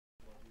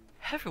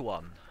Hey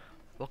everyone,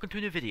 welcome to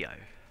a new video.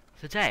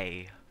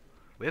 Today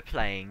we're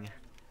playing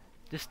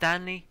the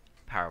Stanley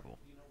Parable.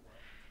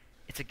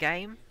 It's a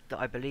game that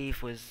I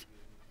believe was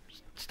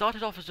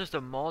started off as just a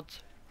mod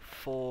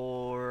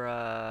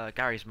for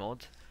Gary's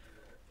mod.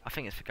 I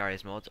think it's for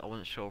Gary's mod, I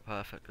wasn't sure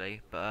perfectly,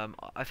 but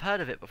I've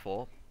heard of it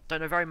before. Don't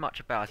know very much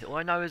about it. All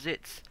I know is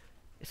it's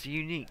a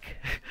unique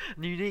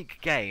unique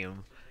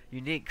game.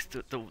 Unique's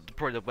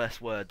probably the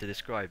best word to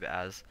describe it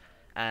as.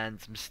 And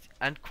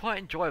quite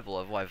enjoyable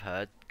of what I've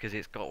heard, because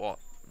it's got what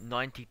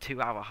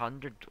 92 out of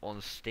 100 on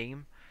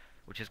Steam,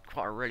 which is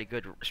quite a really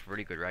good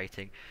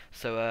rating.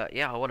 So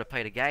yeah, I want to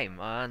play the game,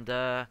 and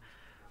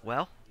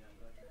well,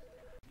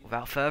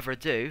 without further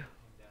ado,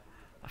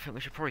 I think we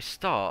should probably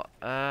start.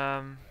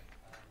 Let's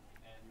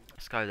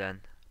go then.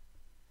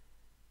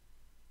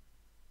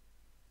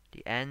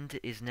 The end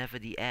is never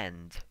the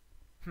end.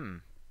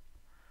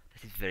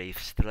 This is very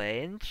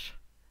strange.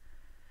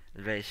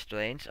 Very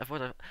strange.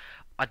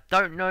 I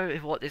don't know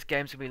what this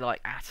game's gonna be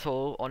like at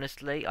all,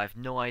 honestly. I have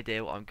no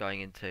idea what I'm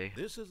going into.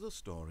 This is the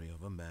story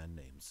of a man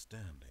named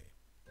Stanley.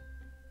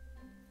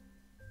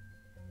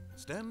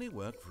 Stanley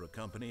worked for a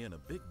company in a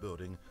big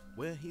building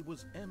where he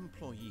was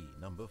employee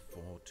number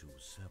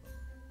 427.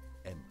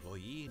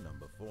 Employee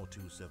number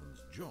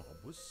 427's job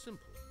was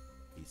simple.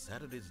 He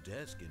sat at his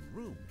desk in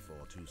room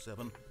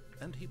 427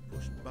 and he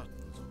pushed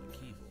buttons on the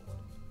keyboard.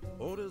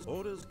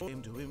 Orders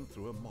came to him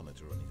through a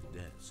monitor on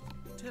his desk,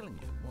 telling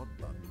him what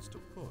buttons to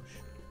push,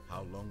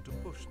 how long to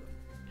push them.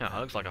 Yeah, that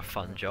looks like a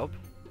fun job.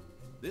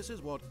 This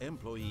is what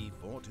employee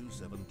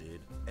 427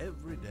 did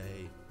every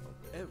day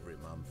of every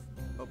month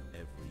of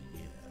every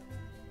year.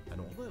 And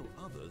although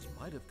others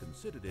might have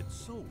considered it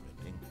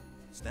soul-winning,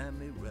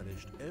 Stanley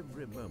relished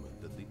every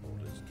moment that the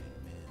orders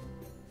came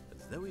in,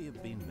 as though he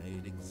had been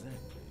made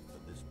exactly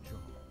for this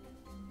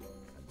job.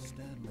 And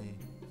Stanley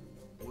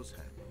was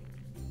happy.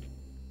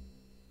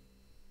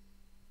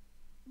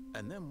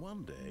 And then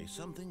one day,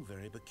 something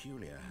very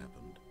peculiar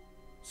happened.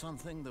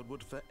 Something that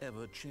would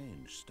forever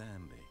change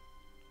Stanley.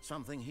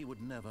 Something he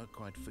would never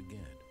quite forget.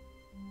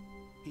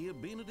 He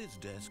had been at his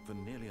desk for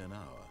nearly an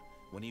hour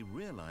when he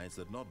realized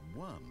that not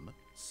one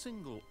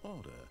single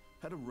order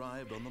had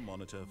arrived on the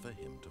monitor for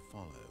him to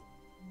follow.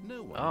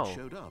 No one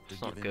showed up to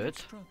give him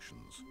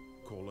instructions,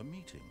 call a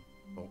meeting,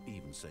 or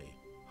even say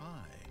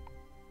hi.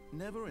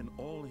 Never in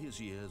all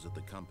his years at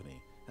the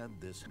company had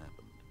this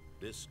happened.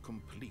 This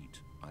complete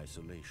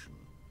isolation.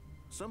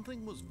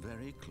 Something was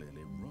very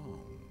clearly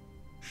wrong.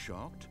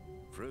 Shocked,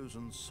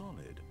 frozen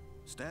solid,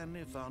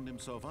 Stanley found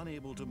himself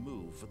unable to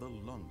move for the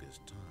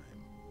longest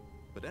time.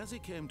 But as he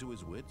came to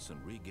his wits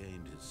and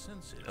regained his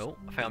senses, I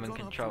think I'm in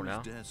control now. He got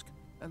up from his desk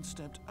and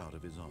stepped out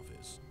of his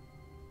office.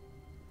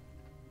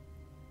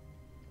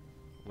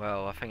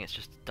 Well, I think it's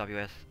just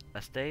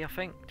WSD, I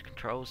think. The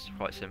controls,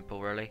 quite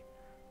simple really.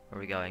 Where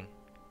are we going?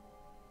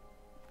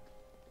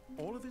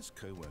 All of his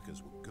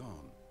co-workers were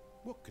gone.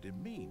 What could it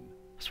mean?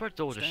 I swear the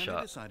door just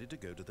shut. Decided to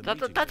go to the That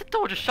the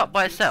door just shut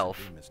by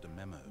itself?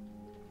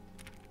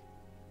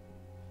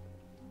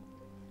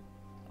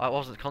 I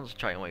wasn't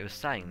concentrating on what he was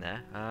saying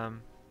there.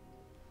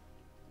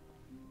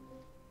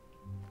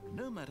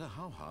 No matter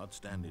how hard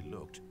Stanley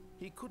looked,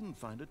 he couldn't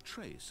find a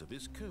trace of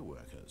his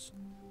co-workers.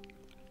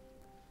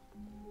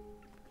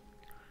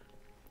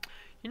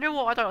 You know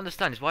what I don't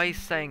understand is why he's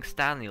saying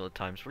Stanley all the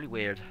time. It's really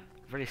weird.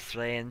 Really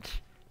strange.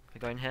 Can we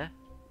go in here?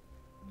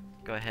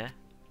 Go in here.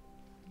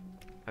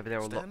 Maybe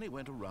they're all Stanley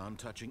went around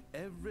touching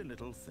every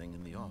little thing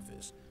in the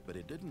office, but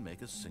it didn't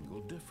make a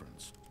single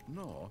difference,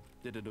 nor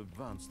did it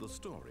advance the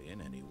story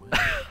in any way.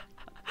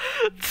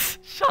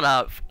 Shut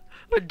up!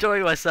 I'm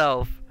enjoying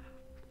myself.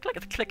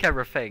 Click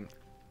everything.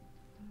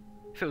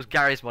 If it was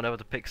Gary's one, I would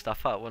have picked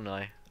stuff up, wouldn't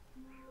I?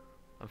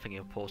 I'm thinking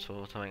of Portal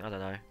or something. I don't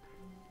know.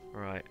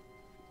 Right.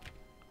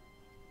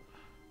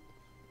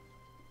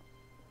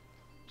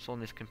 What's on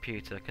this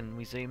computer? Can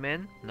we zoom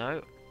in?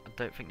 No, I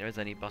don't think there is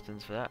any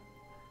buttons for that.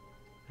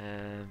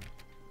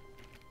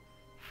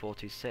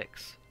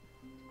 426.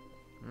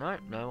 No,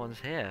 no one's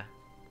here.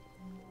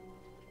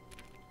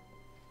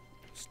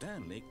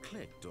 Stanley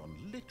clicked on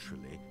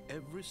literally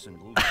every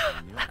single line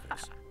in the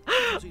office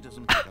because he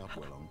doesn't pick up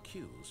well on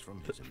cues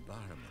from his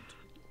environment.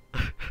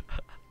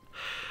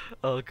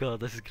 Oh god,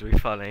 this is gonna be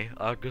funny.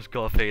 I've just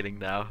got a feeling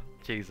now.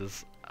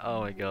 Jesus.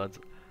 Oh my god.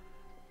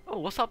 Oh,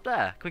 what's up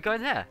there? Can we go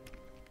in there?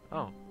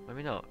 Oh,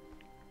 maybe not.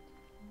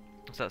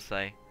 What's that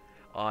say?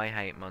 I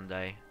hate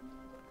Monday.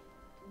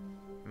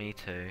 Me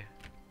too.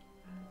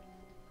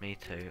 Me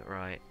too,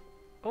 right.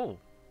 Oh!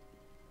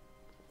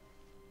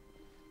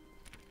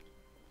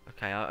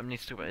 Okay, I need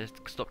to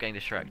stop getting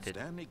distracted.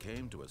 Stanley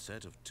came to a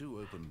set of two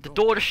open doors. The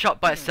door just shut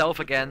by itself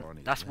again.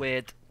 That's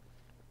weird.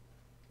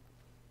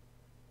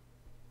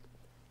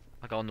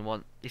 I got on the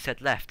one. He said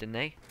left, didn't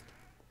he?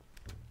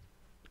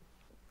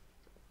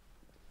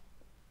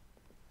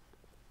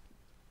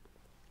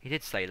 He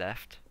did say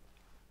left.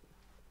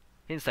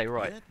 He didn't say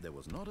right. Yet there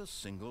was not a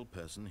single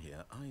person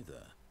here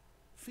either.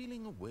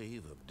 Feeling a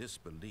wave of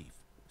disbelief,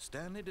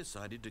 Stanley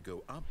decided to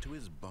go up to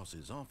his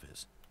boss's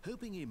office,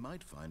 hoping he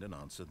might find an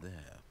answer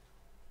there.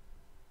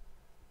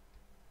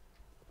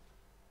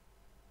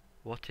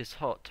 What is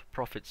hot?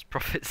 Profits,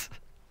 profits.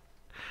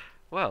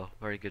 Well,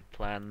 very good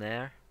plan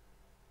there.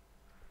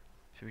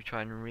 Should we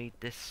try and read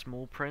this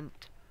small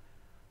print?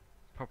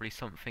 Probably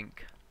something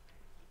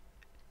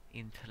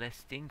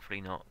interesting.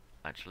 Probably not,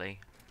 actually.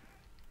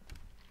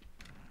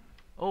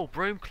 Oh,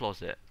 broom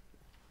closet.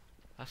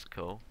 That's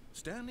cool.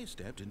 Stanley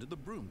stepped into the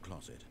broom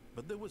closet,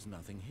 but there was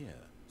nothing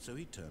here, so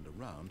he turned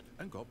around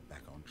and got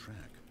back on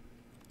track.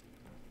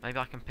 Maybe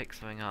I can pick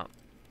something up.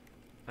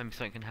 Maybe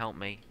something can help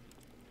me.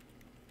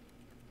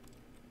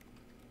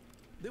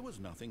 There was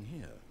nothing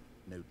here.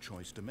 No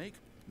choice to make,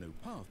 no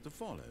path to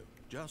follow,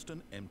 just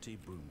an empty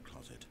broom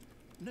closet.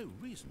 No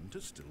reason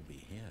to still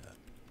be here.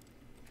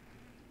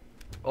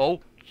 Oh,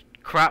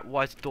 crap,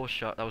 why is the door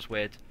shut? That was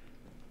weird.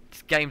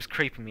 This game's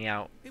creeping me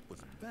out. It was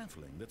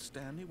baffling that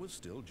Stanley was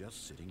still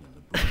just sitting in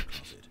the broom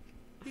closet.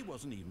 He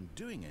wasn't even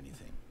doing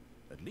anything.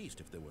 At least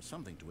if there was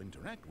something to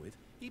interact with,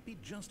 he'd be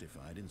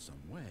justified in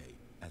some way.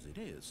 As it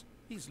is,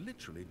 he's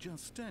literally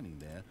just standing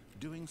there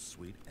doing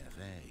sweet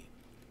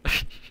FA.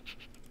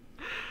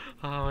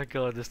 Oh my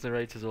god, this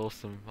narrator's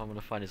awesome. I'm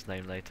gonna find his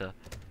name later.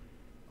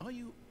 Are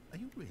you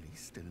really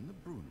still in the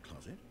broom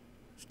closet?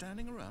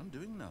 Standing around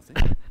doing nothing?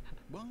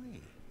 Why?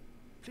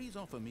 Please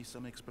offer me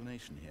some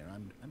explanation here.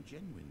 I'm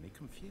genuinely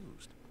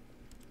confused.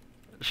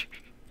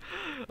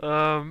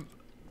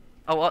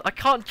 Oh, I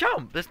can't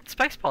jump. The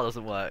spacebar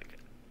doesn't work.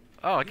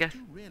 Oh, I guess.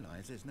 You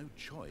realize there's no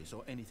choice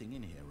or anything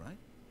in here, right?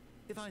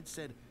 If I'd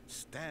said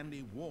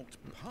Stanley walked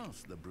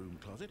past the broom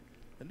closet,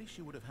 at least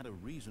you would have had a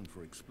reason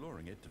for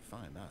exploring it to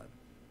find out.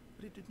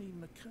 But it didn't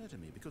even occur to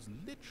me because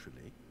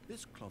literally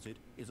this closet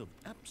is of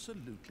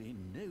absolutely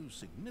no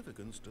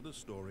significance to the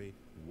story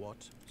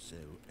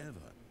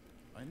whatsoever.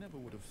 I never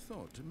would have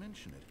thought to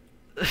mention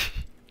it.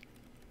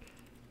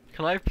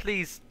 Can I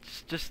please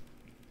just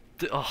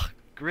oh,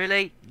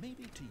 really?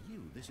 Maybe to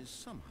you this is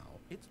somehow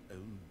its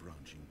own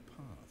branching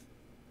path.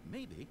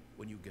 Maybe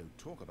when you go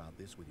talk about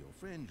this with your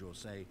friend you'll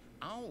say,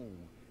 "Oh,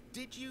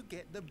 did you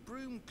get the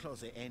broom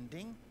closet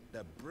ending?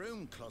 The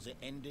broom closet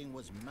ending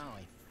was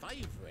my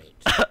favourite."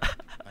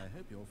 I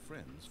hope your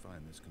friends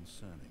find this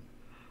concerning.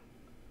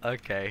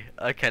 Okay,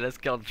 let's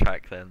get on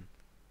track then.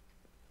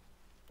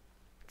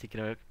 Is he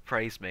gonna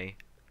praise me?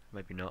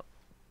 Maybe not.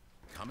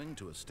 Coming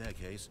to a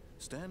staircase,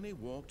 Stanley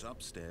walked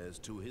upstairs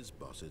to his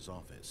boss's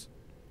office.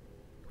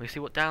 Can we see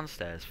what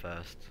downstairs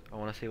first? I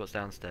want to see what's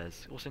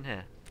downstairs. What's in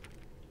here?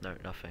 No,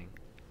 nothing.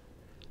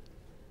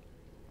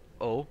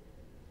 Oh.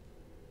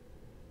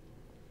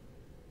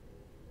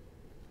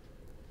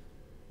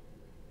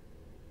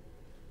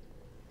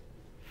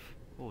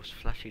 Oh, it's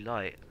flashy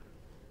light.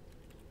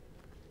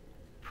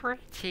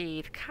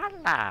 Pretty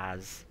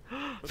colours.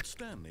 But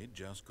Stanley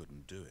just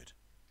couldn't do it.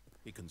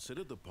 He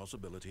considered the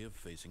possibility of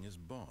facing his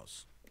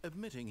boss,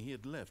 admitting he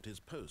had left his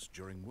post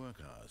during work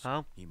hours.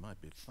 Oh. He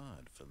might be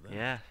fired for that.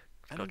 Yeah,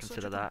 And gotta in such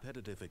consider a that.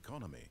 competitive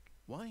economy,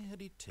 why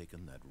had he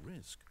taken that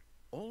risk?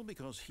 All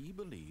because he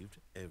believed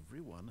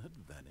everyone had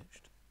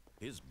vanished?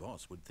 His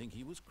boss would think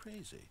he was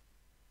crazy.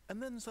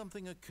 And then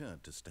something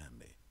occurred to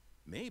Stanley.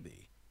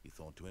 Maybe, he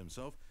thought to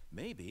himself,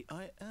 maybe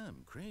I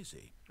am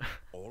crazy.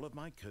 All of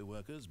my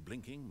co-workers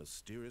blinking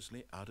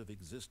mysteriously out of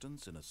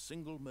existence in a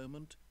single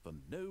moment for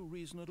no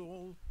reason at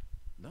all?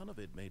 None of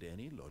it made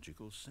any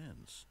logical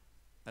sense.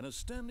 And as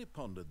Stanley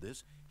pondered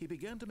this, he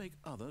began to make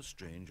other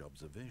strange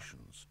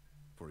observations.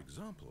 For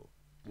example,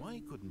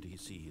 why couldn't he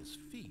see his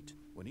feet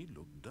when he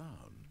looked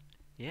down?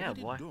 Yeah,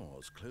 Why why? did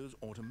doors close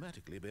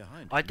automatically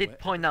behind him? I did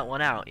point that wherever one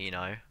they out, went? you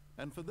know.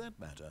 And for that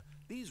matter,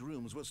 these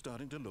rooms were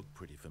starting to look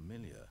pretty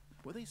familiar.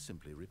 Were they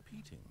simply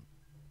repeating?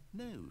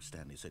 No,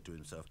 Stanley said to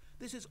himself,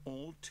 this is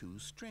all too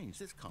strange.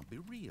 This can't be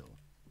real.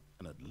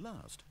 And at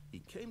last, he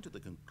came to the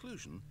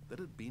conclusion that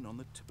had been on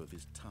the tip of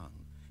his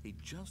tongue. He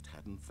just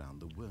hadn't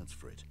found the words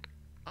for it.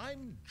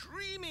 "I'm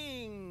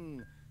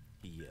dreaming!"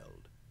 he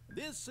yelled.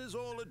 "This is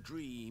all a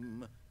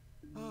dream."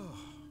 Oh,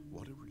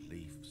 what a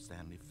relief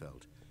Stanley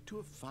felt to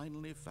have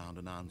finally found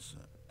an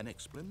answer, an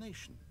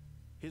explanation.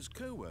 His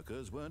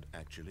co-workers weren't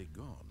actually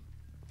gone.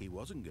 He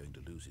wasn't going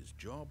to lose his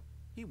job.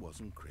 He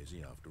wasn't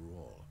crazy after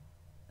all.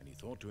 And he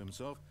thought to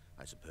himself,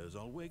 I suppose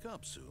I'll wake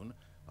up soon.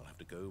 I'll have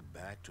to go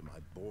back to my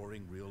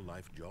boring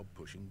real-life job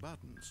pushing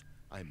buttons.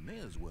 I may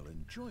as well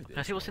enjoy this. Can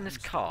I see what's in while this I'm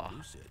still car?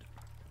 lucid.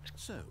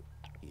 So,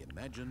 he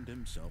imagined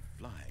himself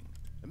flying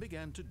and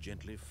began to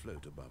gently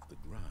float above the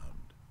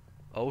ground.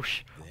 Oh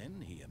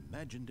Then he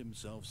imagined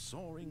himself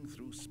soaring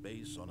through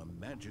space on a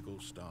magical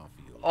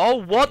starfield. Oh,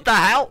 what the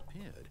hell?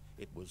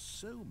 It was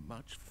so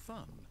much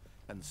fun,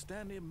 and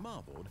Stanley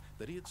marveled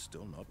that he had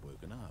still not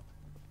woken up.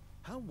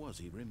 How was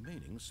he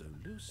remaining so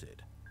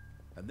lucid?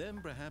 And then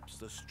perhaps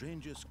the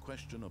strangest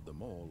question of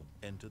them all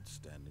entered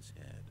Stanley's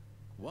head.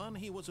 One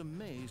he was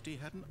amazed he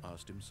hadn't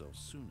asked himself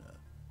sooner.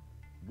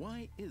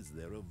 Why is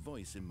there a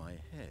voice in my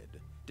head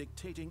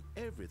dictating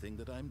everything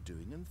that I'm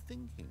doing and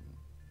thinking?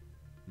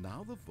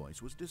 Now the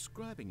voice was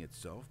describing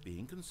itself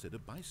being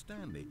considered by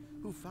Stanley,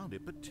 who found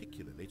it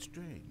particularly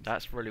strange.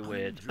 That's really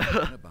weird. I'm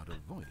dreaming about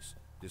a voice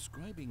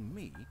describing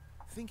me,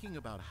 thinking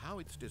about how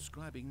it's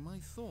describing my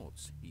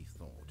thoughts, he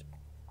thought.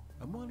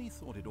 And while he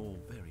thought it all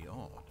very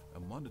odd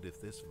and wondered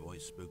if this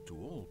voice spoke to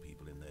all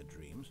people in their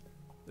dreams,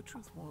 the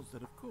truth was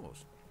that, of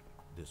course,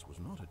 this was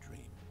not a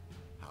dream.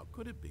 How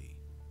could it be?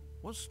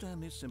 Was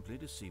Stanley simply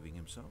deceiving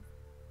himself,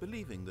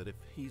 believing that if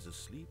he's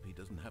asleep, he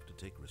doesn't have to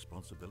take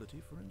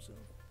responsibility for himself?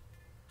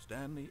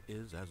 Stanley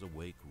is as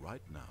awake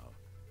right now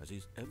as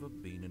he's ever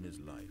been in his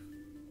life.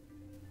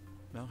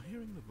 Now,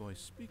 hearing the voice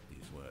speak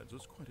these words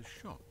was quite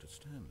a shock to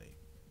Stanley.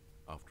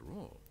 After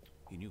all,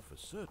 he knew for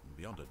certain,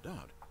 beyond a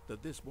doubt,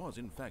 that this was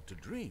in fact a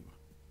dream.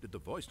 Did the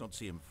voice not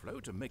see him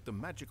float and make the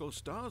magical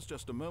stars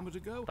just a moment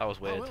ago? That was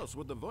weird. How else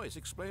would the voice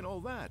explain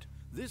all that?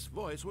 This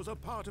voice was a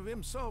part of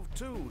himself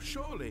too.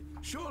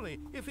 Surely,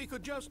 if he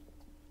could just...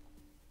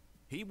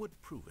 He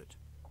would prove it.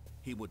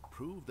 He would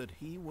prove that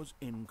he was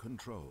in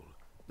control,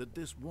 that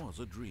this was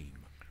a dream.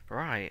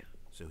 Right.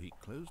 So he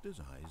closed his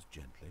eyes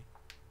gently,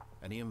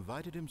 and he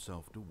invited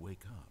himself to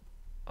wake up.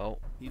 Oh.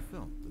 He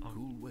felt the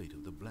cool weight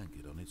of the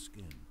blanket on his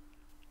skin,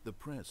 the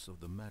press of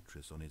the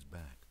mattress on his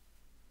back,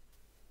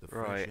 the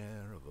fresh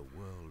air of a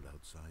world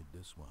outside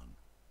this one.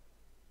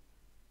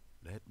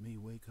 Let me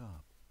wake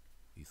up,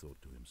 he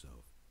thought to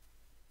himself.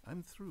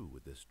 I'm through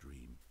with this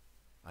dream.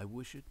 I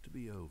wish it to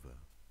be over.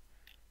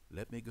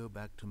 Let me go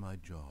back to my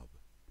job.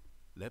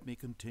 Let me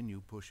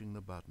continue pushing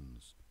the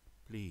buttons.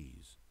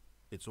 Please,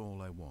 it's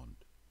all I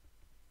want.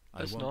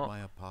 I want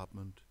my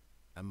apartment,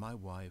 and my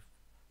wife,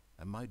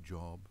 and my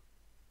job.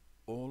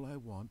 All I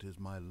want is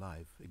my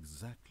life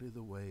exactly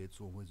the way it's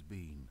always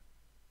been.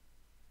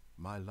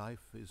 My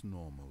life is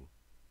normal.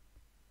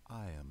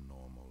 I am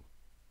normal.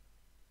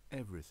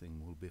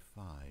 Everything will be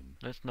fine.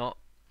 It's not.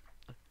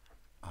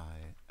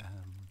 I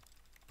am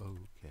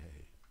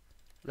okay.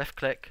 Left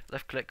click,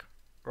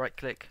 right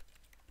click.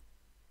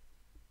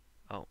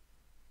 Oh.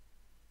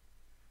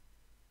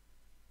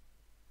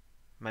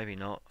 Maybe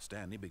not.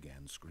 Stanley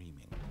began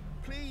screaming.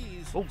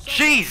 Please! Oh,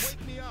 jeez!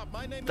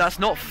 That's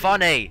not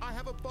funny! I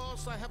have a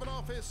boss, I have an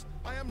office,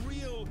 I am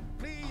real.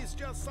 Please,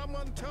 just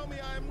someone tell me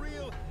I am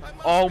real.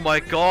 Oh my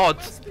god!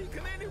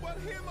 Can anyone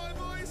hear my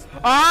voice?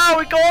 Oh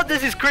my god,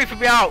 this is creeping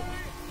me out!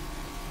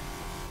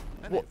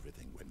 And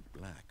everything went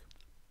black.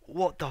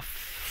 What the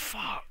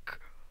fuck?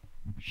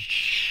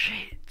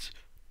 Shit!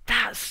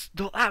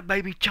 That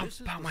made me jump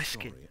out my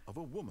skin. This is the story of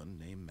a woman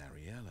named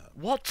Mariella.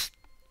 What?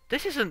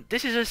 This is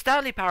a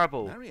Stanley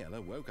Parable.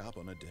 Mariella woke up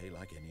on a day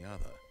like any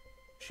other.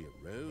 She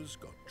arose,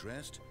 got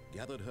dressed,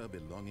 gathered her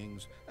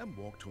belongings, and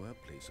walked to her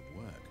place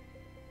of work.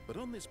 But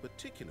on this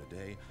particular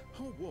day,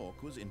 her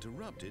walk was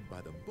interrupted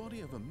by the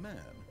body of a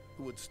man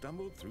who had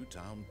stumbled through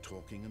town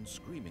talking and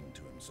screaming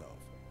to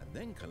himself, and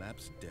then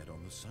collapsed dead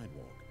on the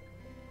sidewalk.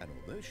 And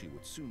although she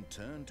would soon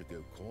turn to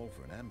go call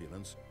for an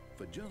ambulance,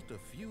 for just a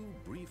few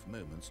brief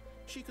moments,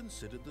 she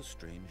considered the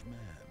strange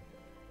man.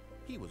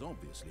 He was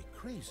obviously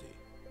crazy.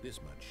 This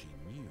much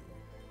she knew.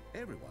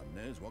 Everyone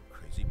knows what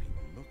crazy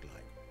people look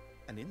like.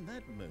 And in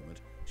that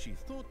moment, she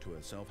thought to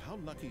herself how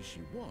lucky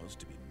she was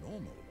to be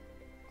normal.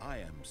 I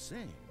am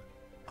sane.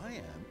 I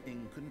am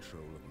in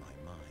control of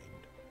my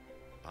mind.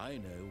 I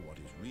know what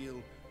is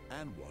real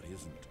and what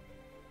isn't.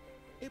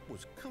 It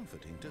was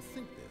comforting to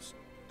think this,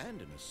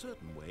 and in a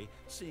certain way,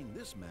 seeing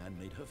this man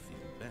made her feel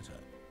better.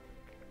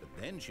 But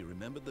then she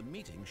remembered the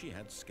meeting she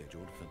had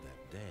scheduled for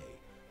that day.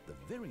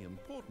 The very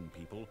important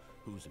people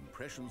whose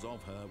impressions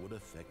of her would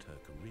affect her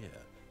career,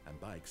 and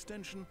by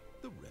extension,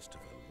 the rest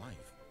of her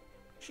life.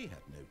 She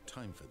had no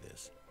time for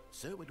this,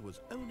 so it was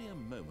only a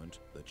moment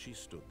that she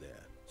stood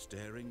there,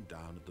 staring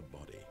down at the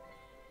body.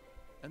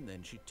 And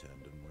then she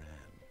turned and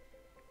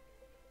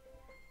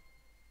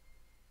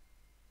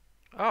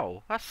ran.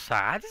 Oh, that's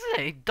sad, isn't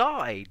it? He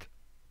died.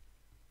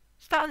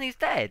 Stanley's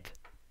dead.